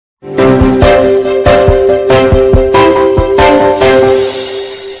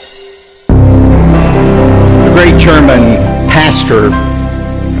pastor,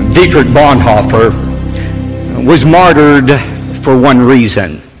 Dietrich Bonhoeffer, was martyred for one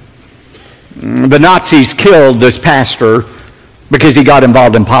reason. The Nazis killed this pastor because he got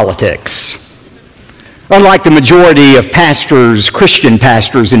involved in politics. Unlike the majority of pastors, Christian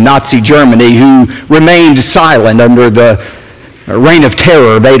pastors in Nazi Germany who remained silent under the reign of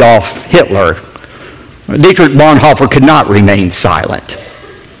terror of Adolf Hitler, Dietrich Bonhoeffer could not remain silent.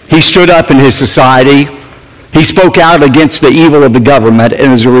 He stood up in his society. He spoke out against the evil of the government,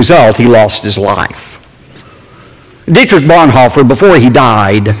 and as a result, he lost his life. Dietrich Bonhoeffer, before he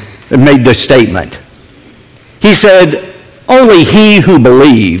died, made this statement. He said, "Only he who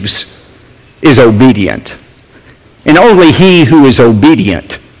believes is obedient, and only he who is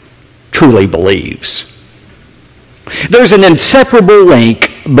obedient truly believes." There's an inseparable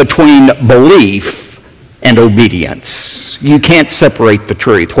link between belief and obedience. You can't separate the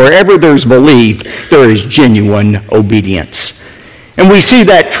truth. Wherever there's belief, there is genuine obedience. And we see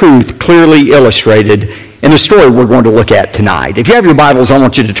that truth clearly illustrated in the story we're going to look at tonight. If you have your Bibles, I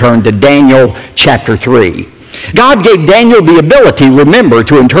want you to turn to Daniel chapter 3. God gave Daniel the ability, remember,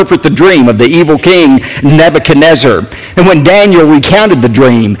 to interpret the dream of the evil king Nebuchadnezzar. And when Daniel recounted the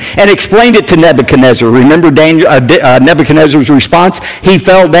dream and explained it to Nebuchadnezzar, remember Nebuchadnezzar's response? He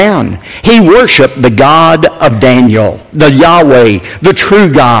fell down. He worshiped the God of Daniel, the Yahweh, the true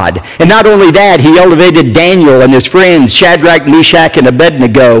God. And not only that, he elevated Daniel and his friends, Shadrach, Meshach, and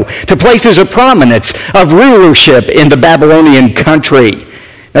Abednego, to places of prominence, of rulership in the Babylonian country.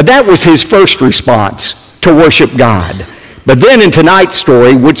 Now that was his first response, to worship God. But then in tonight's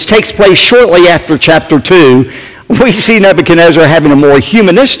story, which takes place shortly after chapter 2, we see Nebuchadnezzar having a more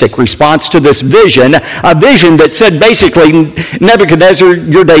humanistic response to this vision, a vision that said basically, Nebuchadnezzar,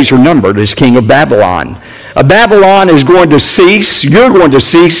 your days are numbered as king of Babylon. Babylon is going to cease. You're going to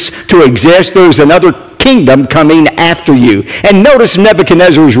cease to exist. There's another kingdom coming after you. And notice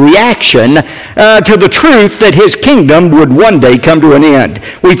Nebuchadnezzar's reaction to the truth that his kingdom would one day come to an end.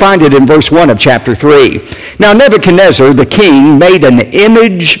 We find it in verse 1 of chapter 3. Now Nebuchadnezzar, the king, made an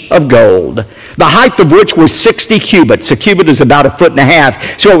image of gold, the height of which was 60 cubits. A cubit is about 1.5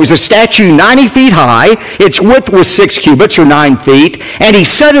 feet. So it was a statue 90 feet high. Its width was 6 cubits, or 9 feet. And he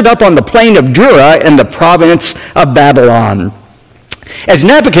set it up on the plain of Dura in the province of Babylon. As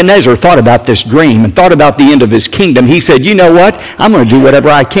Nebuchadnezzar thought about this dream and thought about the end of his kingdom, he said, you know what? I'm going to do whatever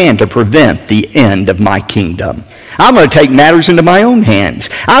I can to prevent the end of my kingdom. I'm going to take matters into my own hands.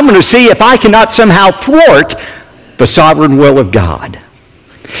 I'm going to see if I cannot somehow thwart the sovereign will of God.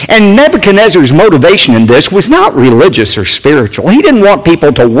 And Nebuchadnezzar's motivation in this was not religious or spiritual. He didn't want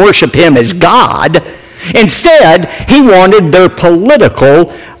people to worship him as God. Instead, he wanted their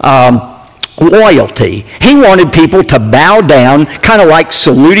political loyalty. He wanted people to bow down, kind of like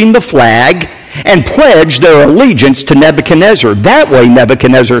saluting the flag, and pledge their allegiance to Nebuchadnezzar. That way,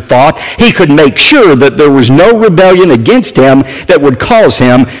 Nebuchadnezzar thought he could make sure that there was no rebellion against him that would cause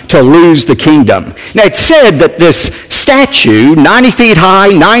him to lose the kingdom. Now, it's said that this statue, 90 feet high,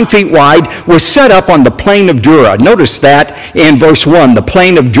 9 feet wide, was set up on the plain of Dura. Notice that in verse 1, the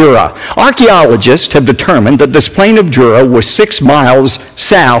plain of Dura. Archaeologists have determined that this plain of Dura was 6 miles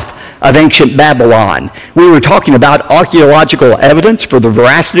south of ancient Babylon. We were talking about archaeological evidence for the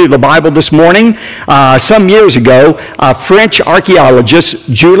veracity of the Bible this morning. Some years ago, French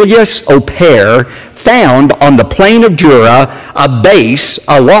archaeologist Julius Opere found on the plain of Dura a base,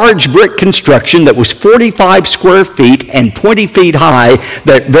 a large brick construction that was 45 square feet and 20 feet high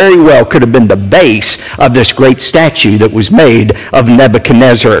that very well could have been the base of this great statue that was made of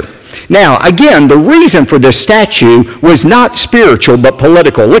Nebuchadnezzar. Now, again, the reason for this statue was not spiritual but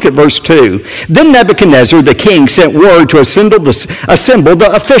political. Look at verse 2. Then Nebuchadnezzar, the king, sent word to assemble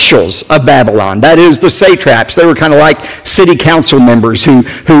the officials of Babylon. That is, the satraps. They were kind of like city council members who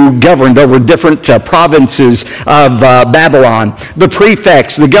governed over different provinces of Babylon. The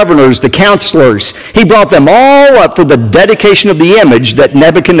prefects, the governors, the counselors. He brought them all up for the dedication of the image that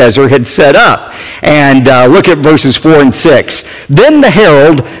Nebuchadnezzar had set up. And look at verses 4 and 6. Then the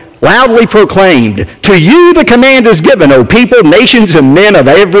herald loudly proclaimed, "To you the command is given, O people, nations, and men of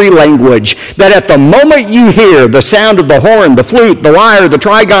every language, that at the moment you hear the sound of the horn, the flute, the lyre, the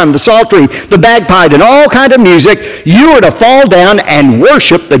trigon, the psaltery, the bagpipe, and all kind of music, you are to fall down and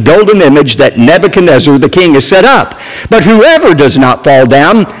worship the golden image that Nebuchadnezzar the king has set up. But whoever does not fall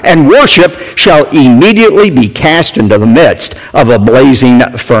down and worship shall immediately be cast into the midst of a blazing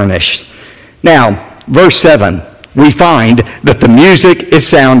furnace." Now, verse 7. we find that the music is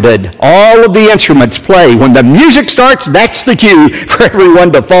sounded. All of the instruments play. When the music starts, that's the cue for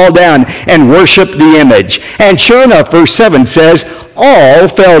everyone to fall down and worship the image. And sure enough, verse 7 says, all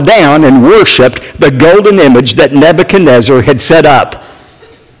fell down and worshiped the golden image that Nebuchadnezzar had set up.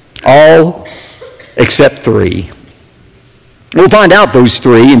 All except 3. We'll find out those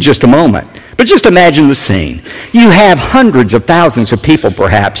 3 in just a moment. But just imagine the scene. You have hundreds of thousands of people,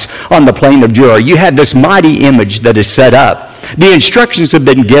 perhaps, on the plain of Jura. You have this mighty image that is set up. The instructions have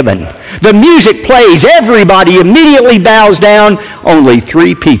been given. The music plays. Everybody immediately bows down. Only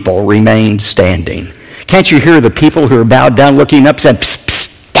 3 people remain standing. Can't you hear the people who are bowed down looking up saying, psst,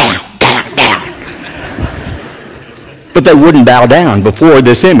 psst, down, down, down? But they wouldn't bow down before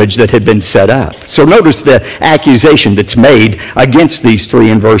this image that had been set up. So notice the accusation that's made against these 3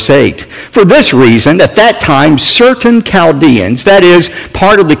 in verse 8. For this reason, at that time, certain Chaldeans, that is,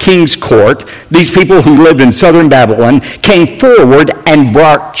 part of the king's court, these people who lived in southern Babylon, came forward and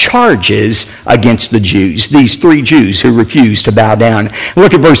brought charges against the Jews, these 3 Jews who refused to bow down.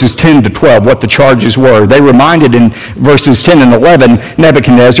 Look at verses 10 to 12, what the charges were. They reminded in verses 10 and 11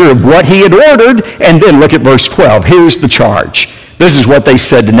 Nebuchadnezzar of what he had ordered, and then look at verse 12. Here's the charge. This is what they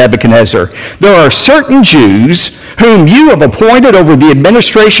said to Nebuchadnezzar. There are certain Jews whom you have appointed over the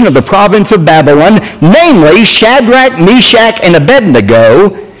administration of the province of Babylon, namely Shadrach, Meshach, and Abednego.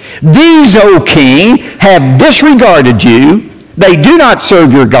 These, O king, have disregarded you. They do not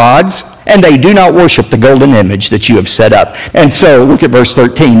serve your gods, and they do not worship the golden image that you have set up. And so, look at verse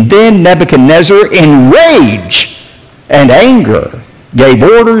 13. Then Nebuchadnezzar, in rage and anger, gave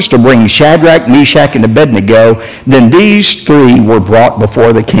orders to bring Shadrach, Meshach, and Abednego. Then these 3 were brought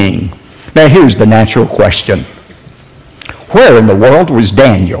before the king. Now here's the natural question. Where in the world was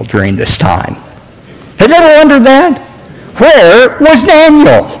Daniel during this time? Have you ever wondered that? Where was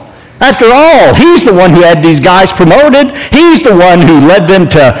Daniel? After all, he's the one who had these guys promoted. He's the one who led them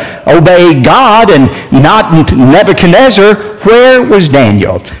to obey God and not Nebuchadnezzar. Where was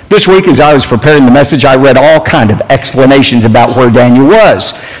Daniel? This week as I was preparing the message, I read all kinds of explanations about where Daniel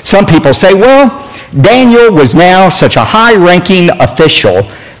was. Some people say, well, Daniel was now such a high-ranking official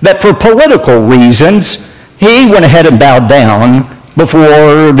that for political reasons, he went ahead and bowed down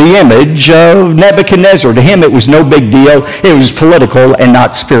before the image of Nebuchadnezzar. To him, it was no big deal. It was political and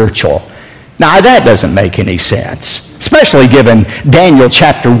not spiritual. Now, that doesn't make any sense, especially given Daniel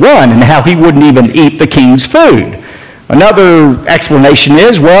chapter 1 and how he wouldn't even eat the king's food. Another explanation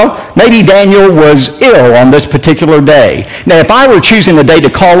is, well, maybe Daniel was ill on this particular day. Now, if I were choosing a day to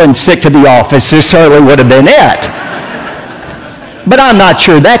call in sick to the office, this certainly would have been it. But I'm not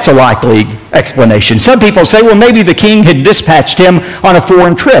sure that's a likely explanation. Some people say, well, maybe the king had dispatched him on a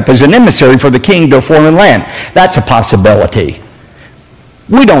foreign trip as an emissary for the king to a foreign land. That's a possibility.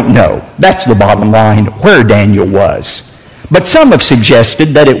 We don't know. That's the bottom line, where Daniel was. But some have suggested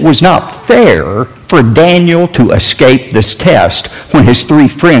that it was not fair for Daniel to escape this test when his 3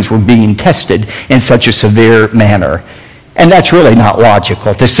 friends were being tested in such a severe manner. And that's really not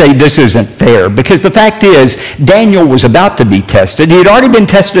logical to say this isn't fair, because the fact is Daniel was about to be tested. He had already been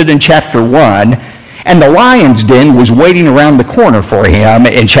tested in chapter 1, and the lion's den was waiting around the corner for him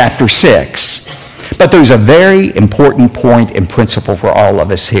in chapter 6. But there's a very important point and principle for all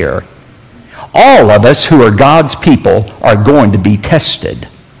of us here. All of us who are God's people are going to be tested,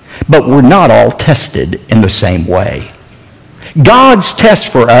 but we're not all tested in the same way. God's tests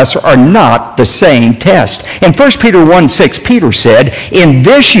for us are not the same test. In 1 Peter 1:6, Peter said, in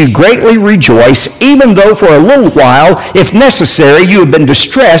this you greatly rejoice, even though for a little while, if necessary, you have been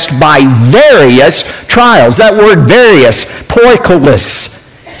distressed by various trials. That word various, poikolis,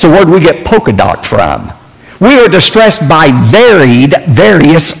 it's a word we get polka dot from. We are distressed by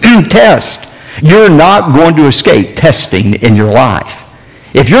various tests. You're not going to escape testing in your life.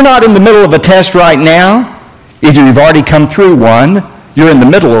 If you're not in the middle of a test right now, either you've already come through one, you're in the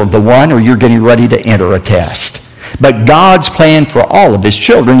middle of the one, or you're getting ready to enter a test. But God's plan for all of his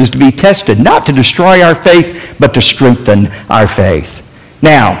children is to be tested, not to destroy our faith, but to strengthen our faith.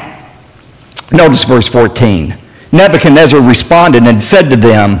 Now, notice verse 14. Nebuchadnezzar responded and said to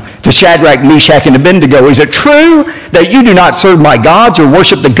them, to Shadrach, Meshach, and Abednego, is it true that you do not serve my gods or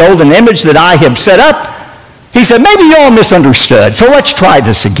worship the golden image that I have set up? He said, maybe you all misunderstood, so let's try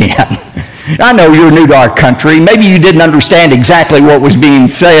this again. I know you're new to our country. Maybe you didn't understand exactly what was being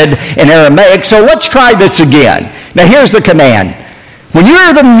said in Aramaic, so let's try this again. Now here's the command. When you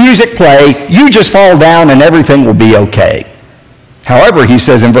hear the music play, you just fall down and everything will be okay. However, he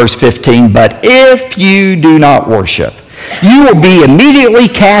says in verse 15, but if you do not worship, You will be immediately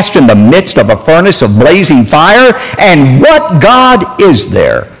cast in the midst of a furnace of blazing fire, and what God is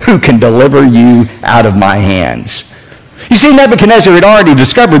there who can deliver you out of my hands? You see, Nebuchadnezzar had already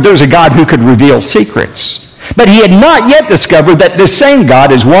discovered there's a God who could reveal secrets. But he had not yet discovered that this same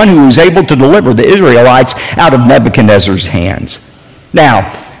God is one who is able to deliver the Israelites out of Nebuchadnezzar's hands. Now,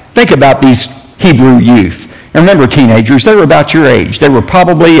 think about these Hebrew youth. And remember, teenagers, they were about your age. They were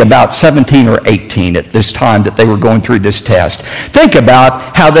probably about 17 or 18 at this time that they were going through this test. Think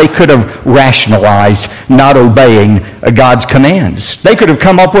about how they could have rationalized not obeying God's commands. They could have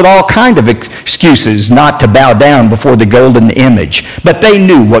come up with all kinds of excuses not to bow down before the golden image. But they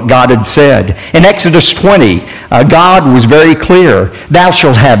knew what God had said. In Exodus 20, God was very clear. Thou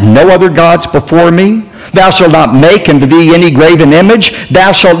shalt have no other gods before me. Thou shalt not make unto thee any graven image.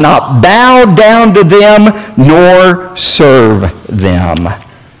 Thou shalt not bow down to them, nor serve them.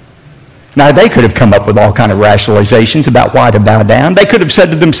 Now, they could have come up with all kinds of rationalizations about why to bow down. They could have said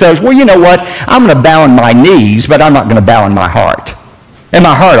to themselves, well, you know what? I'm going to bow on my knees, but I'm not going to bow in my heart. In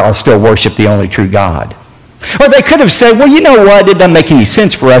my heart, I'll still worship the only true God. Or they could have said, well, you know what? It doesn't make any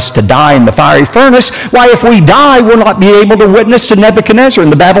sense for us to die in the fiery furnace. Why, if we die, we'll not be able to witness to Nebuchadnezzar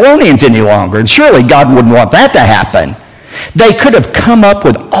and the Babylonians any longer. And surely God wouldn't want that to happen. They could have come up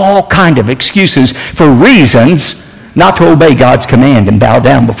with all kinds of excuses for reasons not to obey God's command and bow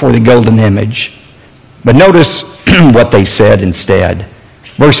down before the golden image. But notice what they said instead.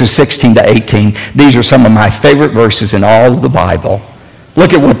 Verses 16 to 18. These are some of my favorite verses in all of the Bible.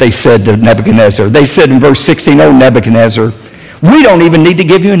 Look at what they said to Nebuchadnezzar. They said in verse 16, O Nebuchadnezzar, we don't even need to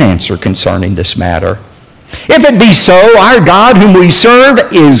give you an answer concerning this matter. If it be so, our God whom we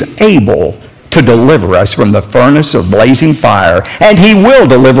serve is able to deliver us from the furnace of blazing fire, and he will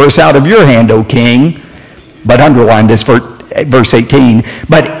deliver us out of your hand, O king. But underline this for verse 18.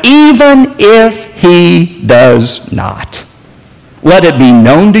 But even if he does not, let it be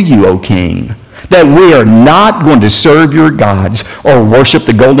known to you, O king, that we are not going to serve your gods or worship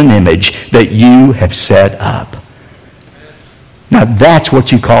the golden image that you have set up. Now that's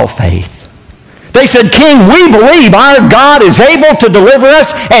what you call faith. They said, King, we believe our God is able to deliver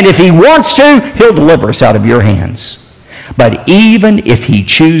us, and if he wants to, he'll deliver us out of your hands. But even if he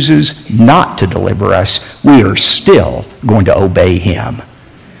chooses not to deliver us, we are still going to obey him.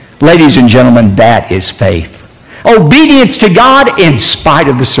 Ladies and gentlemen, that is faith. Obedience to God in spite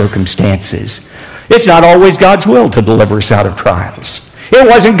of the circumstances. It's not always God's will to deliver us out of trials. It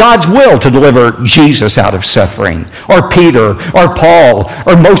wasn't God's will to deliver Jesus out of suffering, or Peter, or Paul,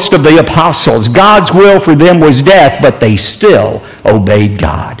 or most of the apostles. God's will for them was death, but they still obeyed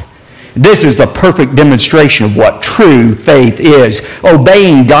God. This is the perfect demonstration of what true faith is,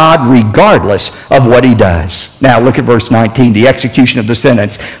 obeying God regardless of what he does. Now look at verse 19, the execution of the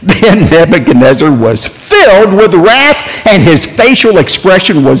sentence. Then Nebuchadnezzar was filled with wrath, and his facial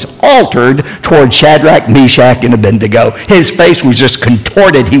expression was altered toward Shadrach, Meshach, and Abednego. His face was just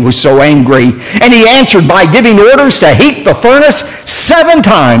contorted. He was so angry. And he answered by giving orders to heat the furnace 7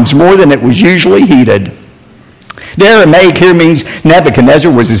 times more than it was usually heated. The Aramaic here means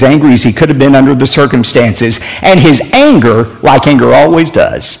Nebuchadnezzar was as angry as he could have been under the circumstances. And his anger, like anger always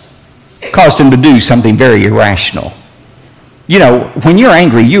does, caused him to do something very irrational. You know, when you're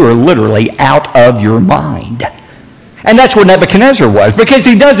angry, you are literally out of your mind. And that's what Nebuchadnezzar was, because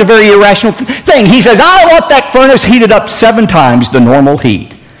he does a very irrational thing. He says, I want that furnace heated up 7 times the normal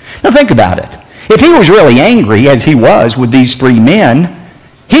heat. Now think about it. If he was really angry, as he was with these 3 men,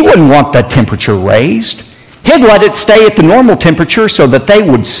 he wouldn't want the temperature raised. He'd let it stay at the normal temperature so that they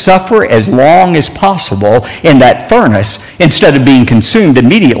would suffer as long as possible in that furnace instead of being consumed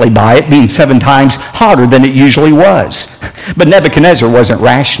immediately by it being 7 times hotter than it usually was. But Nebuchadnezzar wasn't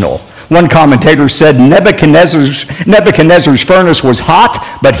rational. One commentator said Nebuchadnezzar's furnace was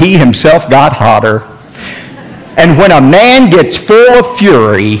hot, but he himself got hotter. And when a man gets full of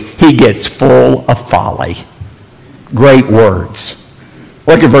fury, he gets full of folly. Great words.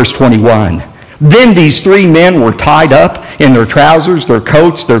 Look at verse 21. Then these 3 men were tied up in their trousers, their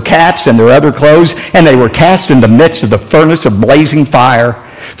coats, their caps, and their other clothes, and they were cast in the midst of the furnace of blazing fire.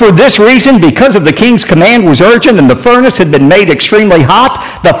 For this reason, because of the king's command was urgent and the furnace had been made extremely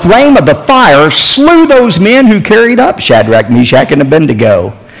hot, the flame of the fire slew those men who carried up Shadrach, Meshach, and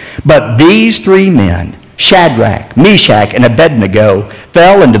Abednego. But these 3 men, Shadrach, Meshach, and Abednego,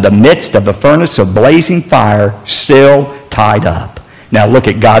 fell into the midst of the furnace of blazing fire, still tied up. Now look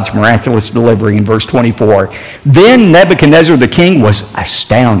at God's miraculous delivery in verse 24. Then Nebuchadnezzar the king was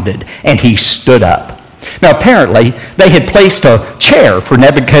astounded, and he stood up. Now apparently they had placed a chair for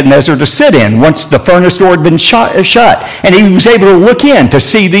Nebuchadnezzar to sit in once the furnace door had been shut, and he was able to look in to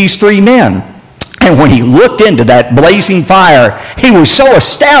see these 3 men. And when he looked into that blazing fire, he was so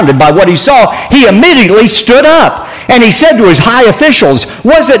astounded by what he saw, he immediately stood up. And he said to his high officials,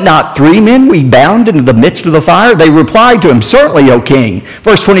 "Was it not 3 men we bound into the midst of the fire?" They replied to him, "Certainly, O king."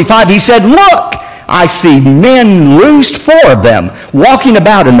 Verse 25, he said, "Look, I see men loosed, 4 of them, walking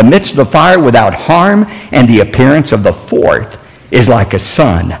about in the midst of the fire without harm, and the appearance of the 4th is like a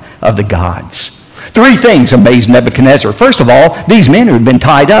son of the gods." 3 things amazed Nebuchadnezzar. First of all, these men who had been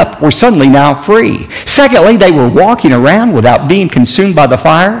tied up were suddenly now free. Secondly, they were walking around without being consumed by the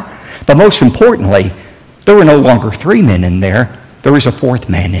fire. But most importantly, there were no longer 3 men in there. There was a 4th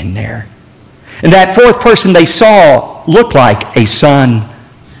man in there. And that 4th person they saw looked like a son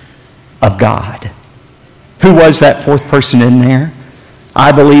of God. Who was that 4th person in there?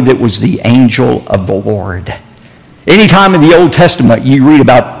 I believe it was the angel of the Lord. Anytime in the Old Testament you read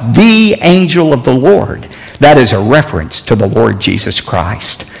about the angel of the Lord, that is a reference to the Lord Jesus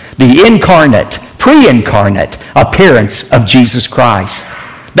Christ. The incarnate, pre-incarnate appearance of Jesus Christ.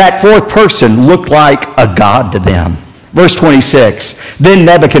 That 4th person looked like a god to them. Verse 26, then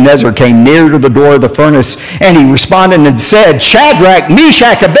Nebuchadnezzar came near to the door of the furnace, and he responded and said, "Shadrach,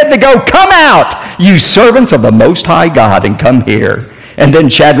 Meshach, Abednego, come out, you servants of the Most High God, and come here." And then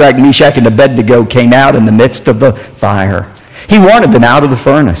Shadrach, Meshach, and Abednego came out in the midst of the fire. He wanted them out of the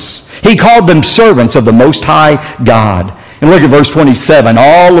furnace. He called them servants of the Most High God. And look at verse 27.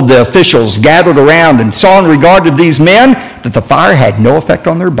 All of the officials gathered around and saw in regard to these men that the fire had no effect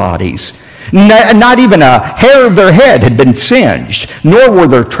on their bodies. Not even a hair of their head had been singed, nor were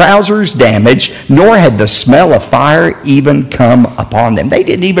their trousers damaged, nor had the smell of fire even come upon them. They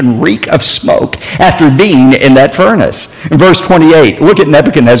didn't even reek of smoke after being in that furnace. In verse 28, look at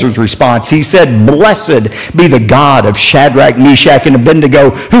Nebuchadnezzar's response. He said, "Blessed be the God of Shadrach, Meshach, and Abednego,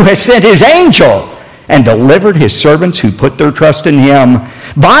 who has sent his angel and delivered his servants who put their trust in him,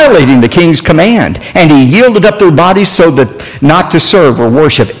 violating the king's command. And he yielded up their bodies so that not to serve or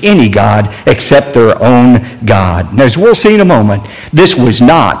worship any god except their own God." And as we'll see in a moment, this was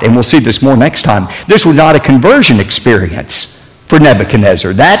not, and we'll see this more next time, this was not a conversion experience for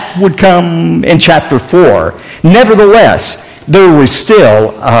Nebuchadnezzar. That would come in chapter 4. Nevertheless, there was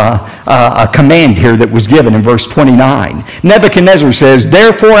still a command here that was given in verse 29. Nebuchadnezzar says,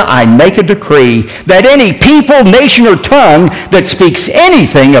 "Therefore I make a decree that any people, nation, or tongue that speaks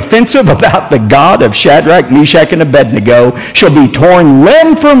anything offensive about the God of Shadrach, Meshach, and Abednego shall be torn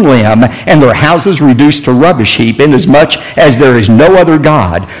limb from limb, and their houses reduced to rubbish heap, inasmuch as there is no other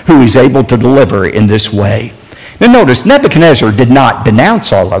God who is able to deliver in this way." Now notice, Nebuchadnezzar did not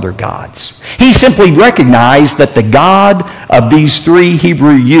denounce all other gods. He simply recognized that the God of these 3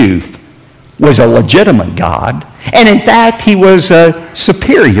 Hebrew youth was a legitimate God, and in fact, he was a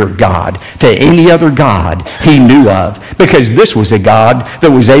superior God to any other God he knew of, because this was a God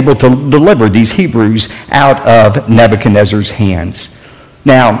that was able to deliver these Hebrews out of Nebuchadnezzar's hands.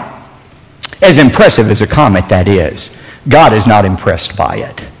 Now, as impressive as a comment that is, God is not impressed by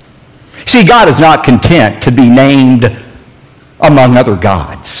it. See, God is not content to be named among other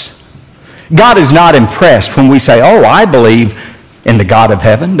gods. God is not impressed when we say, "Oh, I believe in the God of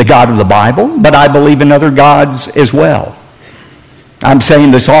heaven, the God of the Bible, but I believe in other gods as well." I'm saying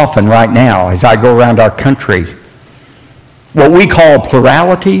this often right now as I go around our country. What we call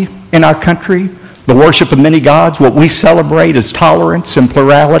plurality in our country, the worship of many gods, what we celebrate as tolerance and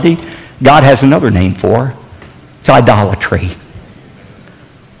plurality, God has another name for. It's idolatry.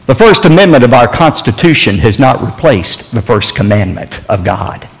 The First Amendment of our Constitution has not replaced the first commandment of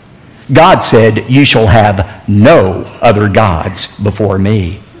God. God said, "You shall have no other gods before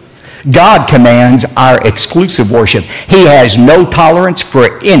me." God commands our exclusive worship. He has no tolerance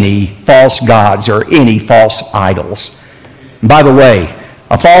for any false gods or any false idols. And by the way,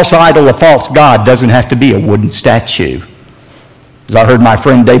 a false idol, a false god doesn't have to be a wooden statue. As I heard my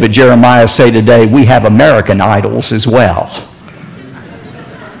friend David Jeremiah say today, we have American idols as well.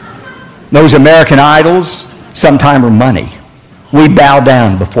 Those American idols sometimes are money. We bow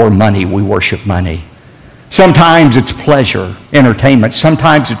down before money. We worship money. Sometimes it's pleasure, entertainment.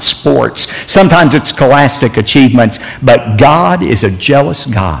 Sometimes it's sports. Sometimes it's scholastic achievements. But God is a jealous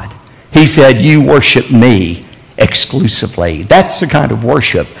God. He said, "You worship me exclusively." That's the kind of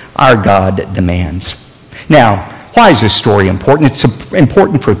worship our God demands. Now, why is this story important? It's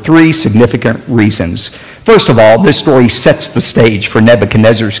important for 3 significant reasons. First of all, this story sets the stage for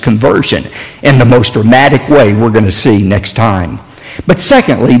Nebuchadnezzar's conversion in the most dramatic way we're going to see next time. But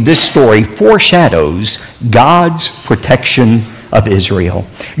secondly, this story foreshadows God's protection of Israel.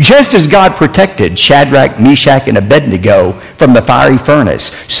 Just as God protected Shadrach, Meshach, and Abednego from the fiery furnace,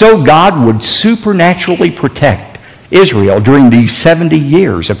 so God would supernaturally protect Israel during these 70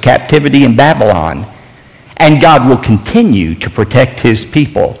 years of captivity in Babylon. And God will continue to protect his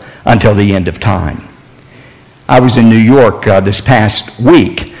people until the end of time. I was in New York this past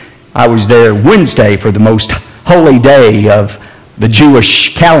week. I was there Wednesday for the most holy day of the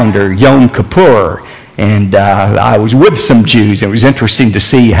Jewish calendar, Yom Kippur. And I was with some Jews. It was interesting to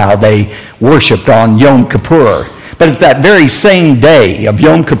see how they worshiped on Yom Kippur. But at that very same day of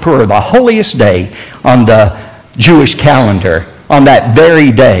Yom Kippur, the holiest day on the Jewish calendar, on that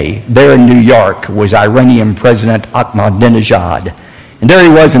very day, there in New York, was Iranian President Ahmadinejad. And there he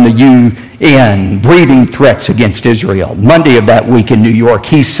was in the UN, breathing threats against Israel. Monday of that week in New York,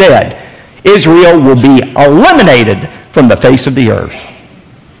 he said, Israel will be eliminated from the face of the earth.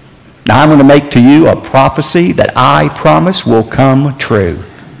 Now I'm going to make to you a prophecy that I promise will come true.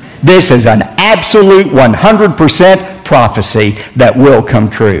 This is an absolute 100% prophecy that will come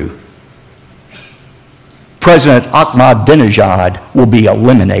true. President Ahmadinejad will be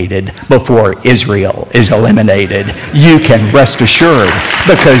eliminated before Israel is eliminated. You can rest assured,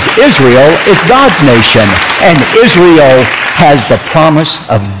 because Israel is God's nation, and Israel has the promise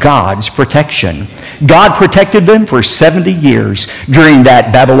of God's protection. God protected them for 70 years during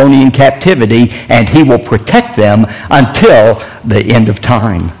that Babylonian captivity, and he will protect them until the end of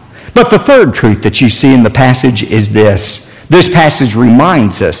time. But the third truth that you see in the passage is this. This passage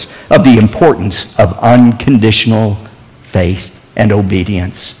reminds us of the importance of unconditional faith and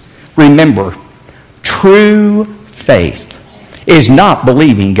obedience. Remember, true faith is not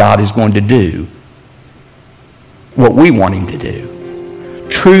believing God is going to do what we want him to do.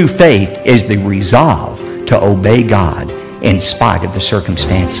 True faith is the resolve to obey God in spite of the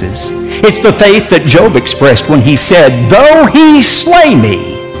circumstances. It's the faith that Job expressed when he said, though he slay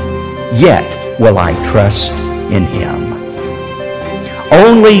me, yet will I trust in him.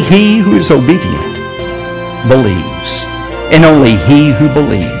 Only he who is obedient believes, and only he who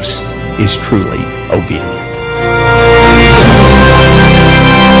believes is truly obedient.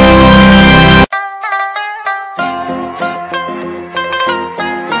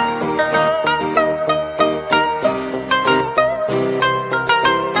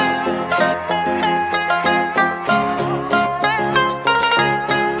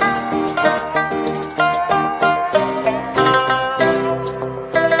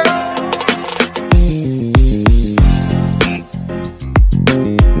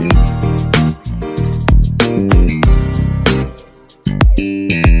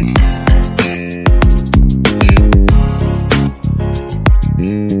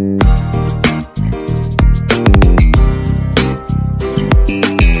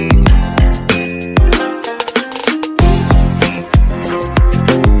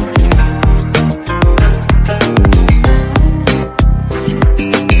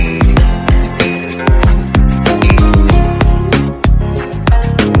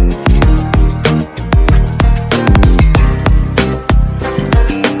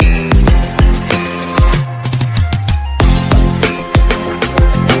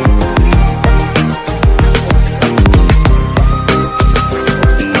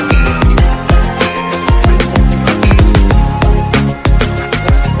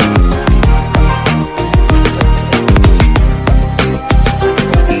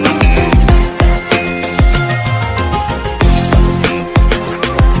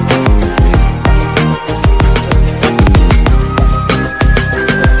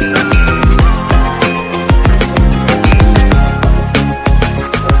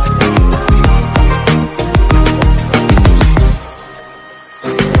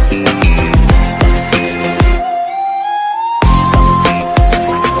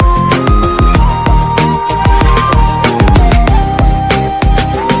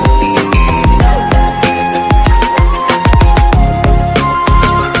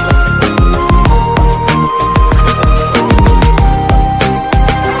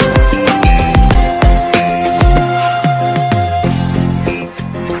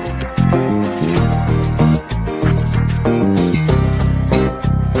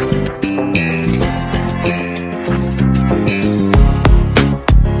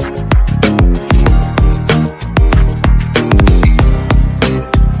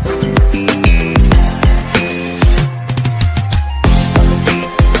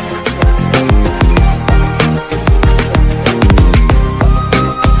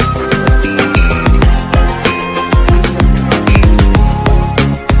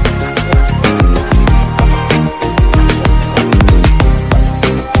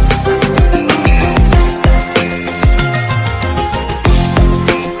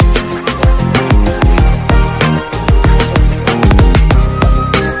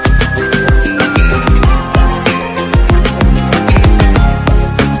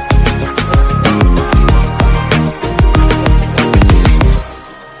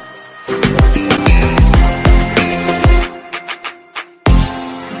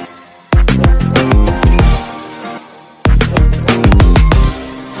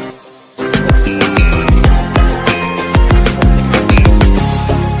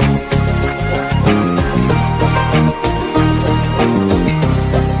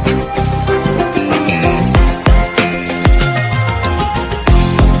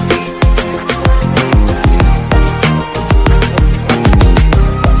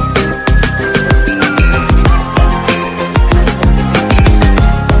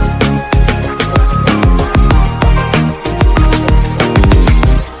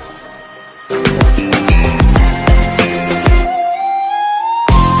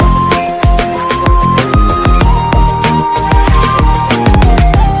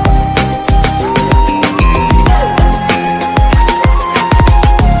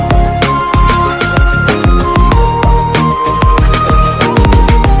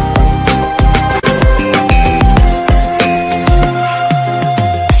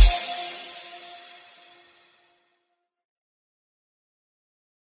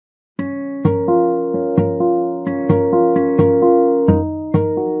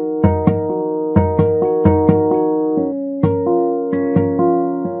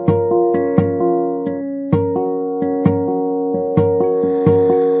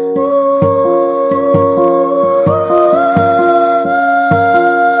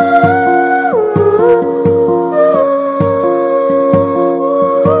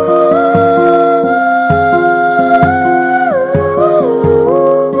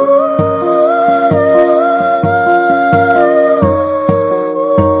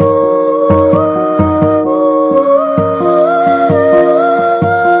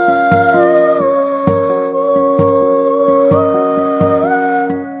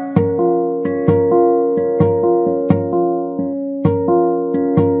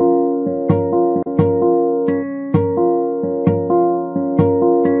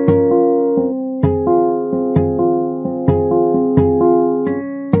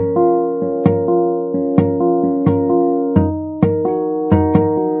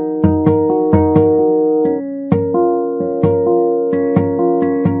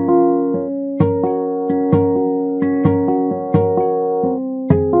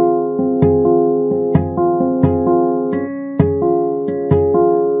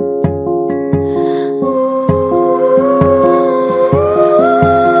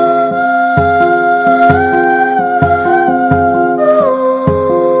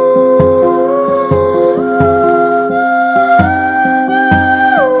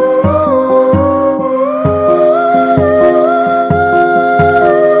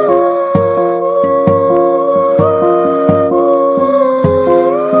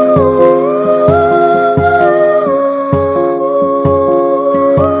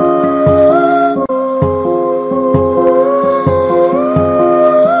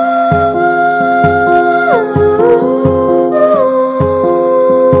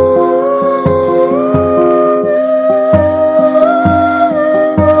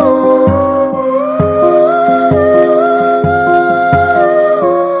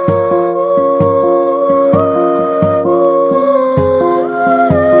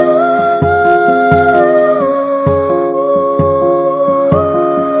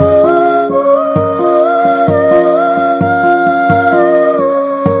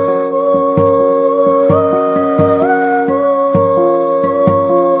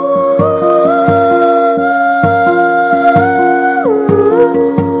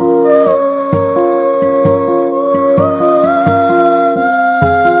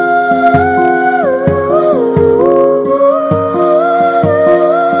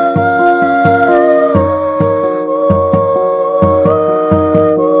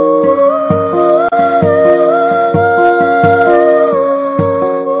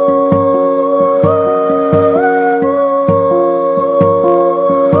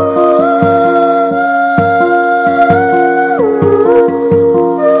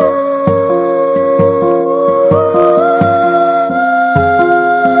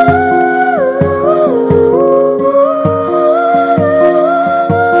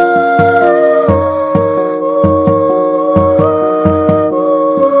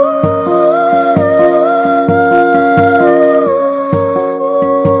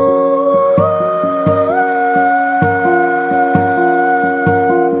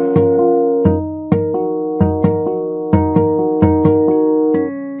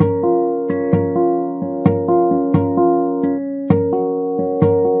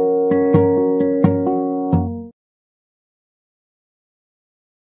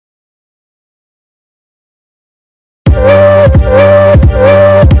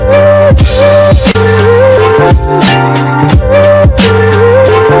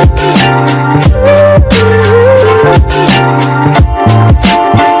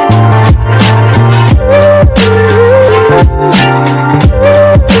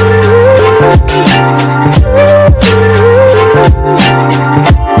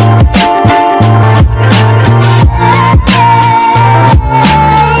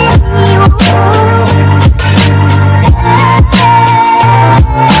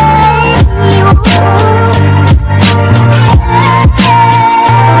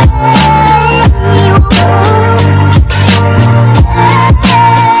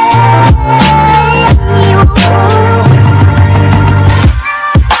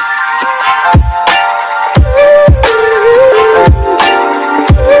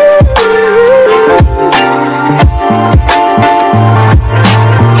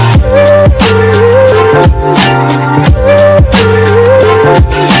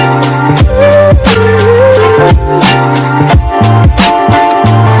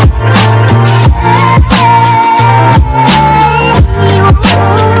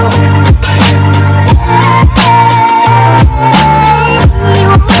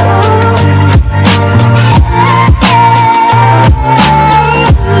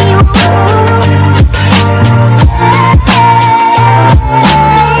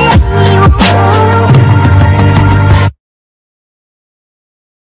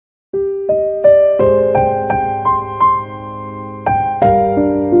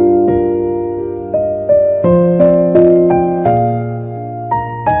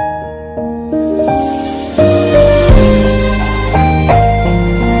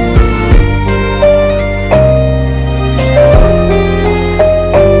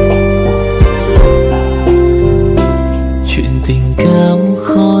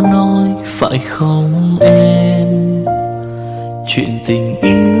 phải không em? Chuyện tình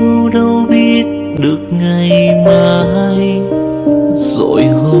yêu đâu biết được ngày mai. Rồi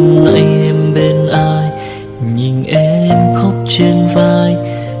hôm nay em bên ai, nhìn em khóc trên vai.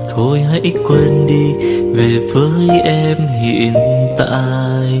 Thôi hãy quên đi, về với em hiện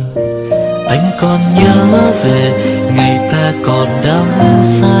tại. Anh còn nhớ về ngày ta còn đắm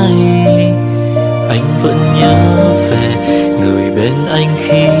say. Anh vẫn nhớ về người bên anh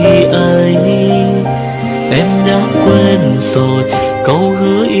khi ấy. Em đã quên rồi câu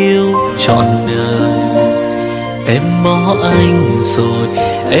hứa yêu trọn đời. Em bỏ anh rồi,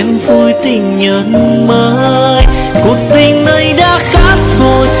 em vui tình nhân mới. Cuộc tình này đã khác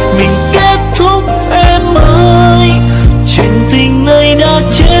rồi, mình kết thúc em ơi. Chuyện tình này đã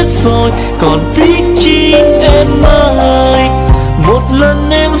chết rồi, còn tiếc chi em ơi. Một lần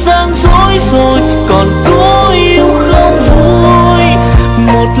em gian dối rồi, còn cố yêu không vui.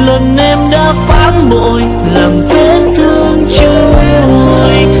 Một lần em đã phản bội, làm vết thương chưa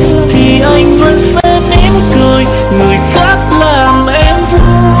nguôi. Thì anh vẫn sẽ mỉm cười, người khác làm em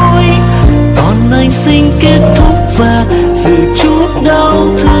vui. Còn anh xin kết thúc và giữ chút đau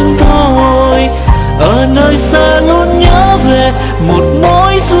thương thôi. Ở nơi xa luôn nhớ về một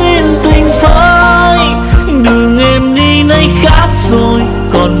mối duyên tình phai. Đường em đi nay khác rồi,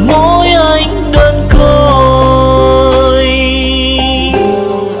 còn mỗi anh đơn côi.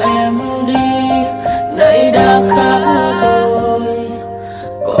 Đường em đi nay đã khác rồi,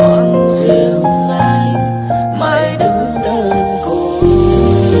 còn riêng anh mãi đứng đơn côi.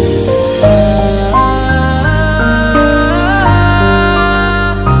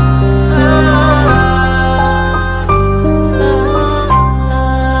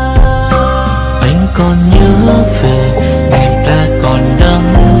 Anh còn nhớ về ngày ta còn đắm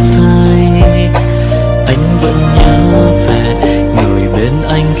say. Anh vẫn nhớ về người bên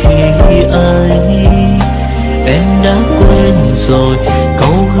anh khi ấy. Em đã quên rồi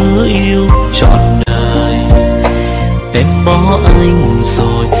câu hứa yêu trọn đời. Em bỏ anh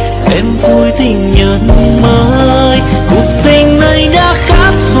rồi, em vui tình nhân mới. Cuộc tình này đã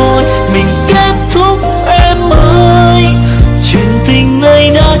khác rồi, mình kết thúc em ơi. Chuyện tình này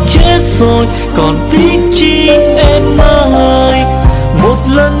đã chết rồi, còn tiếc chi em ơi. Một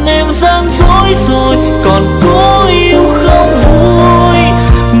lần em gian dối rồi, còn cố yêu không vui.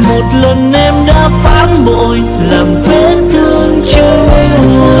 Một lần em đã phản bội, làm vết thương chưa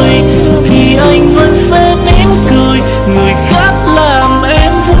nguôi. Thì anh vẫn sẽ mỉm cười, người khác làm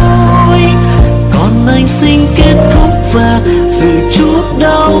em vui. Còn anh xin kết thúc và giữ chút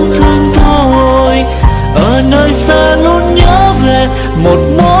đau thương thôi. Ở nơi xa luôn nhớ về một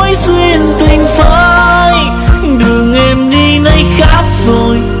mối duyên tình phai. Đường em đi nay khác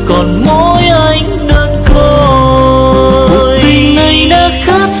rồi, còn mỗi anh đơn côi. Cuộc tình này đã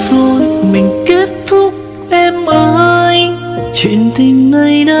khác rồi, mình kết thúc em ơi. Chuyện tình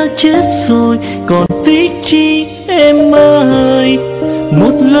này đã chết rồi, còn tiếc chi em ơi.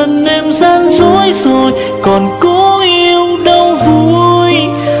 Một lần em gian dối rồi, còn cố yêu đâu vui.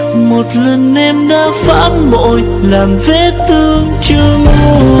 Một lần em đã phản bội, làm vết thương chưa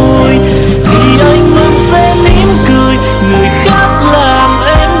nguôi. Thì anh vẫn sẽ mỉm cười, người khác làm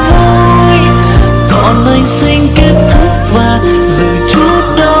em vui. Còn anh xin kết thúc và giữ chút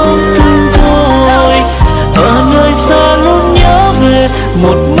đau thương thôi. Ở nơi xa luôn nhớ về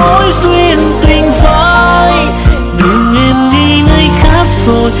một mối duyên tình phai. Đường em đi nay khác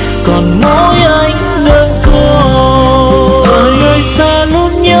rồi, còn mỗi anh đơn côi. Ở nơi xa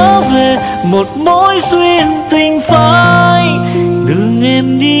luôn nhớ về một mối duyên tình phai. Đường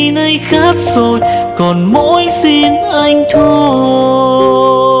em đi nay khác rồi, còn mỗi xin anh thôi.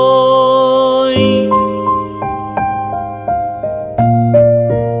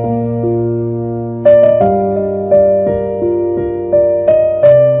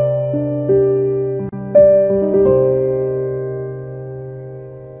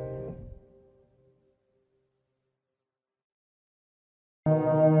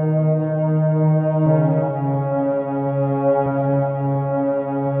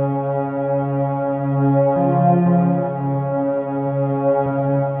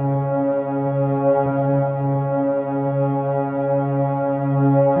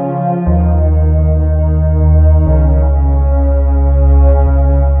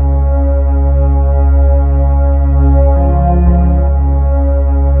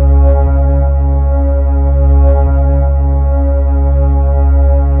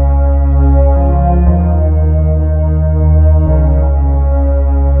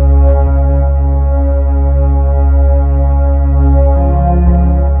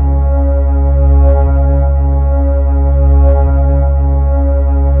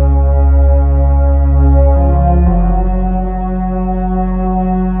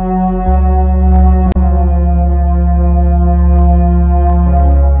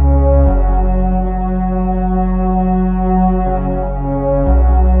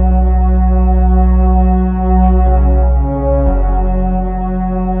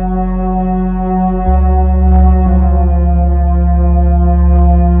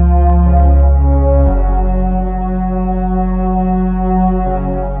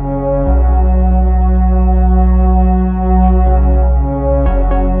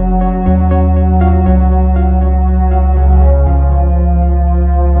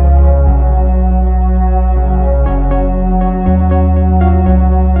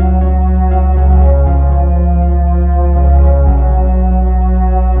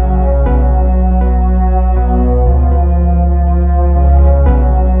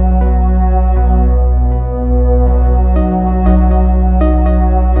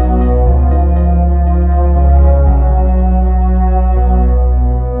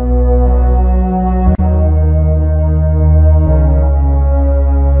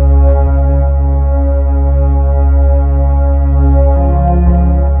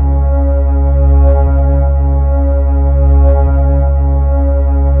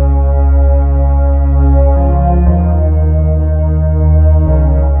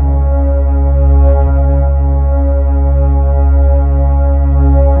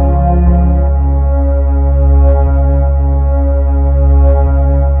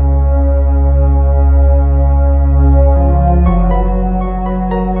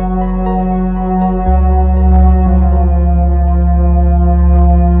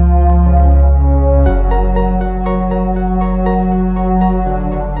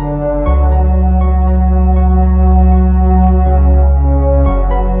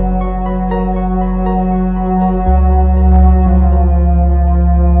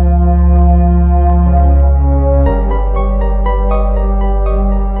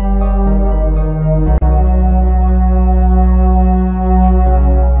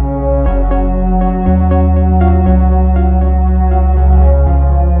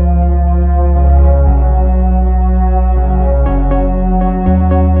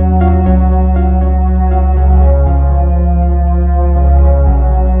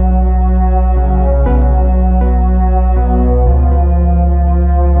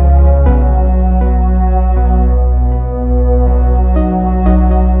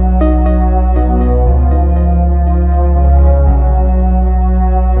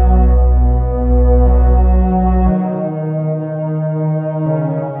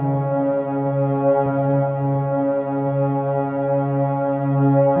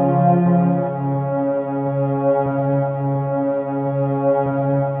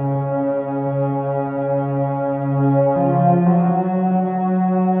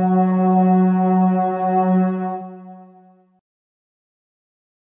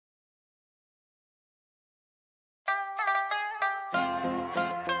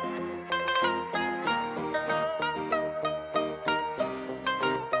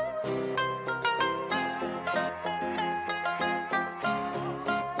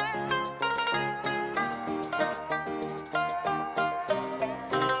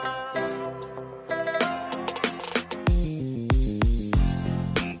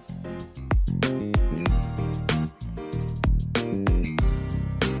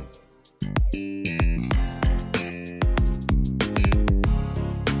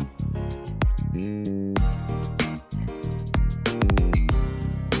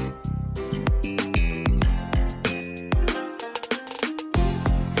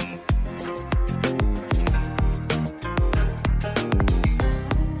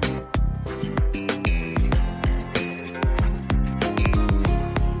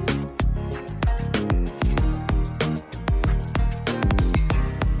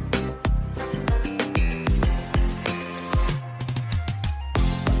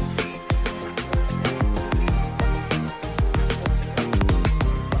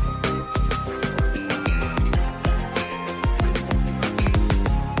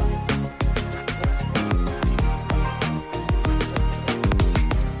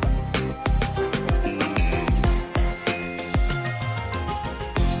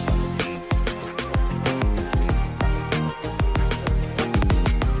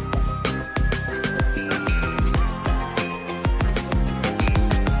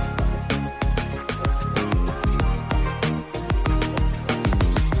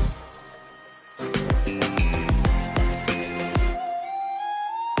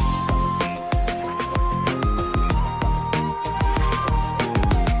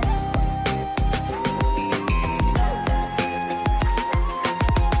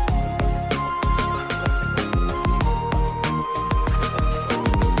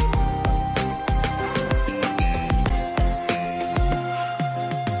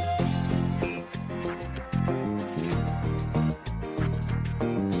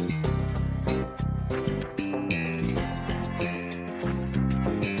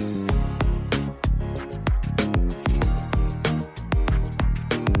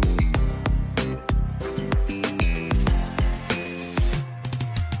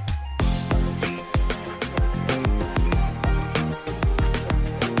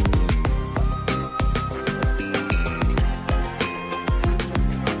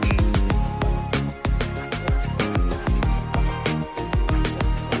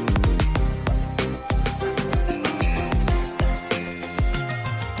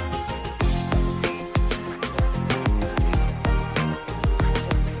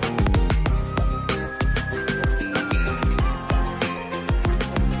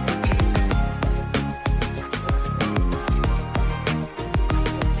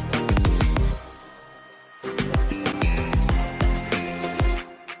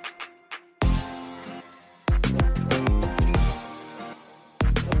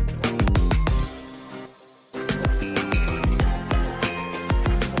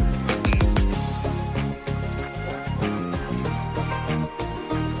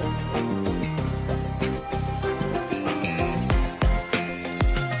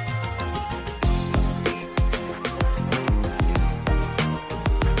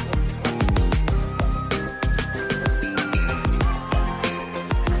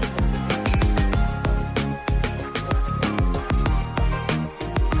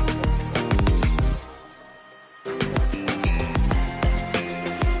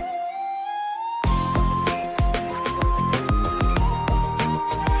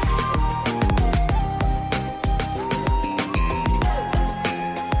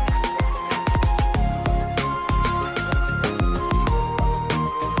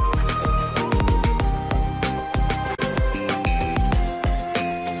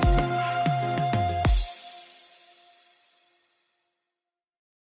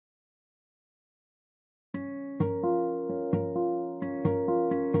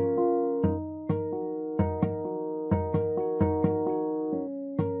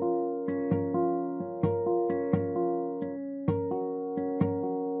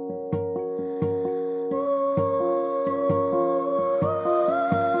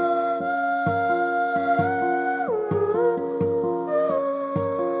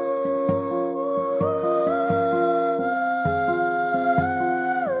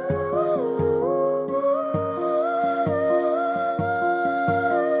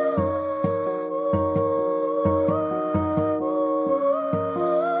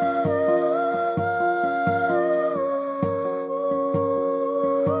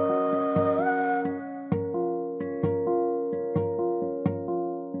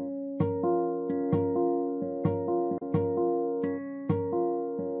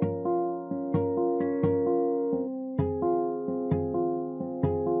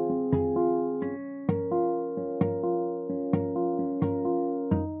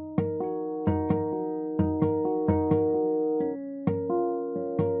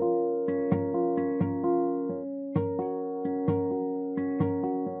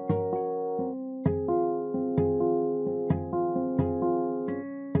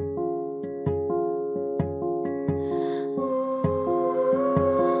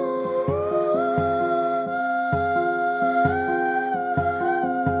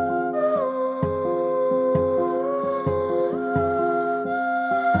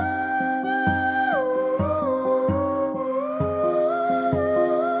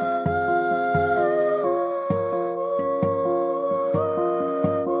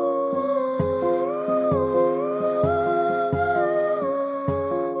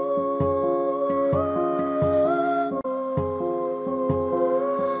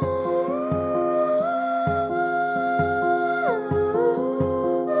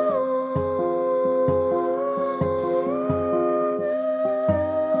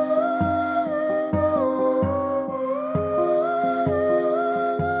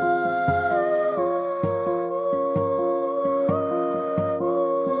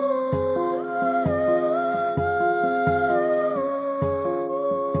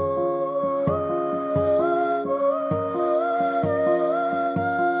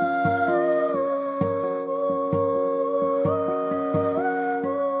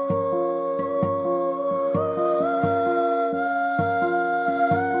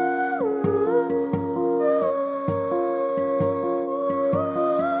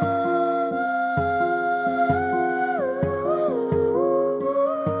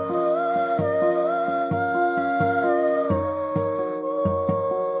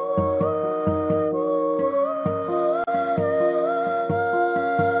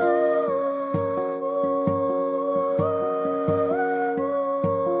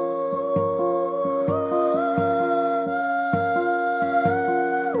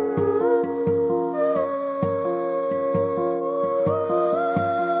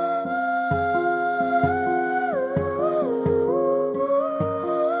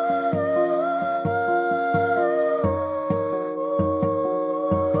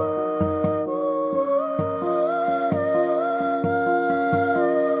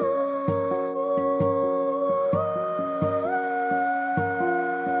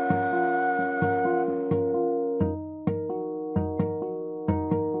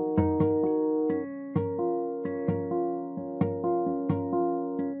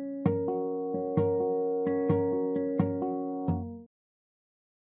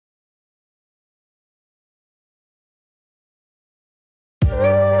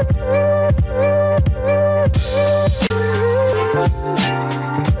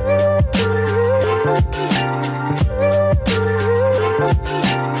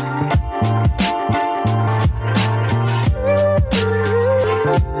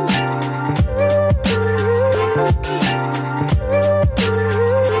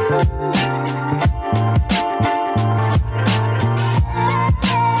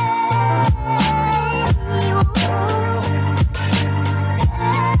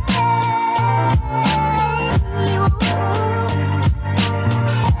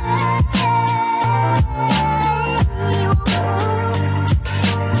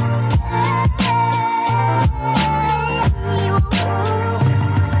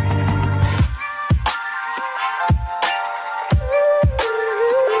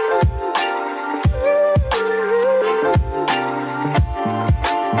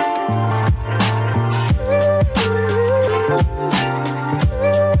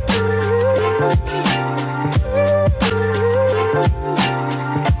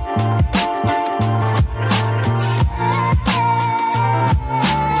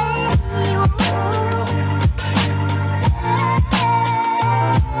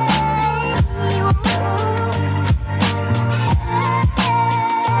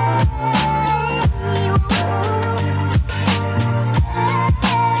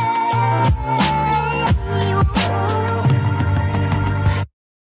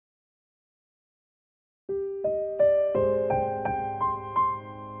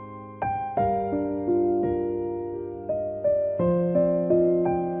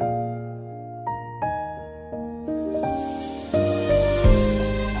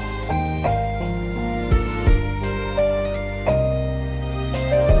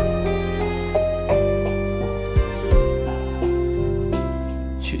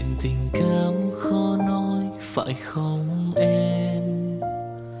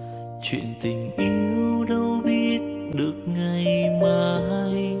 chuyện tình yêu đâu biết được ngày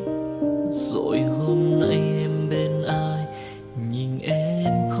mai. Rồi hôm nay em bên ai, nhìn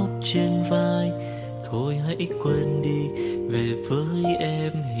em khóc trên vai. Thôi hãy quên đi, về với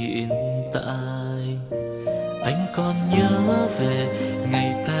em hiện tại. Anh còn nhớ về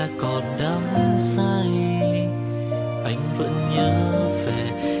ngày ta còn đắm say. Anh vẫn nhớ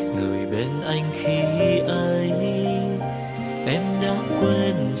về người bên anh khi ấy. Em đã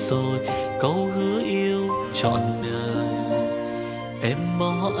quên rồi câu hứa yêu trọn đời. Em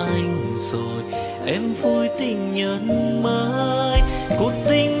bỏ anh rồi, em vui tình nhân mới. Cuộc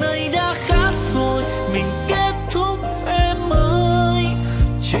tình này đã khác rồi, mình kết thúc em ơi.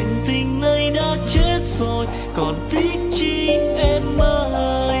 Chuyện tình này đã chết rồi, còn tiếc chi em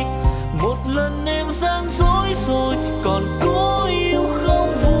ơi. Một lần em gian dối rồi, còn cố yêu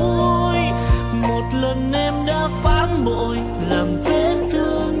không vui. Một lần em đã phản bội, làm vết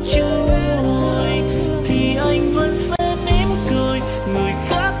thương chưa nguôi. Thì anh vẫn sẽ mỉm cười, người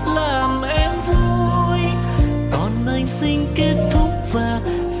khác làm em vui. Còn anh xin kết thúc và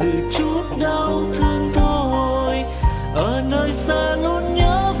giữ chút đau thương thôi. Ở nơi xa luôn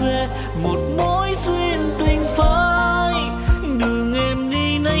nhớ về một mối duyên tình phai. Đường em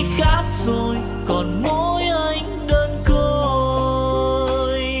đi nay khác rồi, còn mỗi anh đơn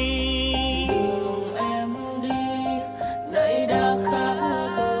côi. Đường em đi nay đã khác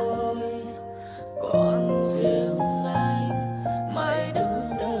rồi, còn riêng anh mãi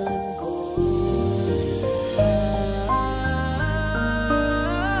đứng đơn côi.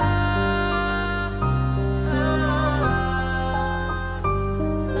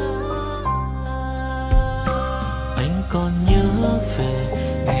 Anh còn nhớ về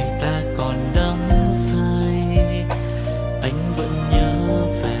ngày ta còn đắm say. Anh vẫn nhớ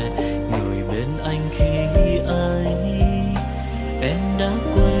về người bên anh khi ấy. Em đã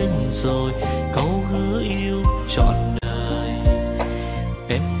quên rồi câu hứa yêu trọn đời.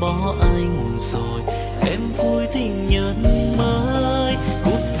 Em bỏ anh rồi, em vui tình nhân mới.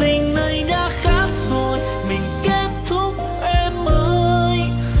 Cuộc tình này đã khác rồi, mình kết thúc em ơi.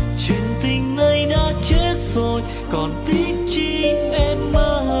 Chuyện tình này đã chết rồi, còn tiếc chi em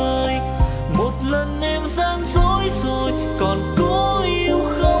ơi. Một lần em gian dối rồi, còn cố yêu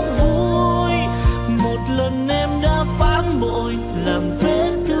không vui. Một lần em đã phản bội, làm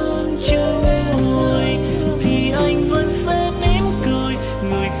vết thương chưa nguôi. Thì anh vẫn sẽ mỉm cười,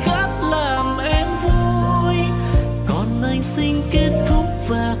 người khác làm em vui. Còn anh xin kết thúc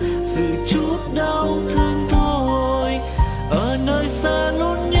và giữ chút đau thương thôi. Ở nơi xa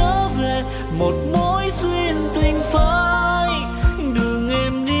luôn nhớ về một mối duyên tình phai. Đường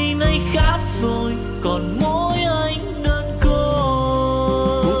em đi nay khác rồi, còn mỗi anh đơn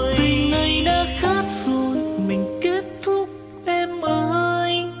côi. Cuộc tình này đã khác rồi, mình kết thúc em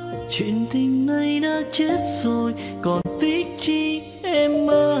ơi. Chuyện tình này đã chết rồi, còn tiếc chi em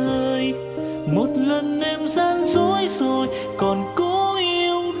ơi. Một lần em gian dối rồi, còn cố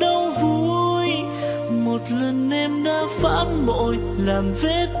yêu đâu vui. Một lần em đã phản bội, làm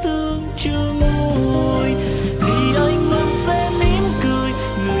vết thương chưa nguôi. Thì anh vẫn sẽ mỉm cười,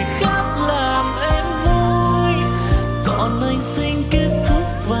 người khác làm em vui. Còn anh xin kết thúc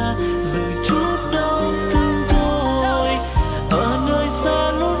và giữ chút đau thương thôi. Ở nơi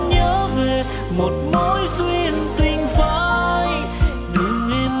xa luôn nhớ về một mối duyên tình phai. Đường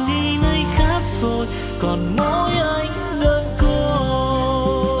em đi nay khác rồi, còn mỗi anh đơn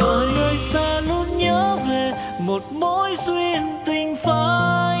côi. Ở nơi xa luôn nhớ về một mối duyên tình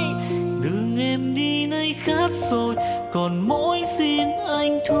phai. Đường em đi nay khác rồi, còn mỗi xin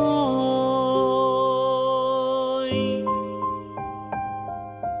anh thôi.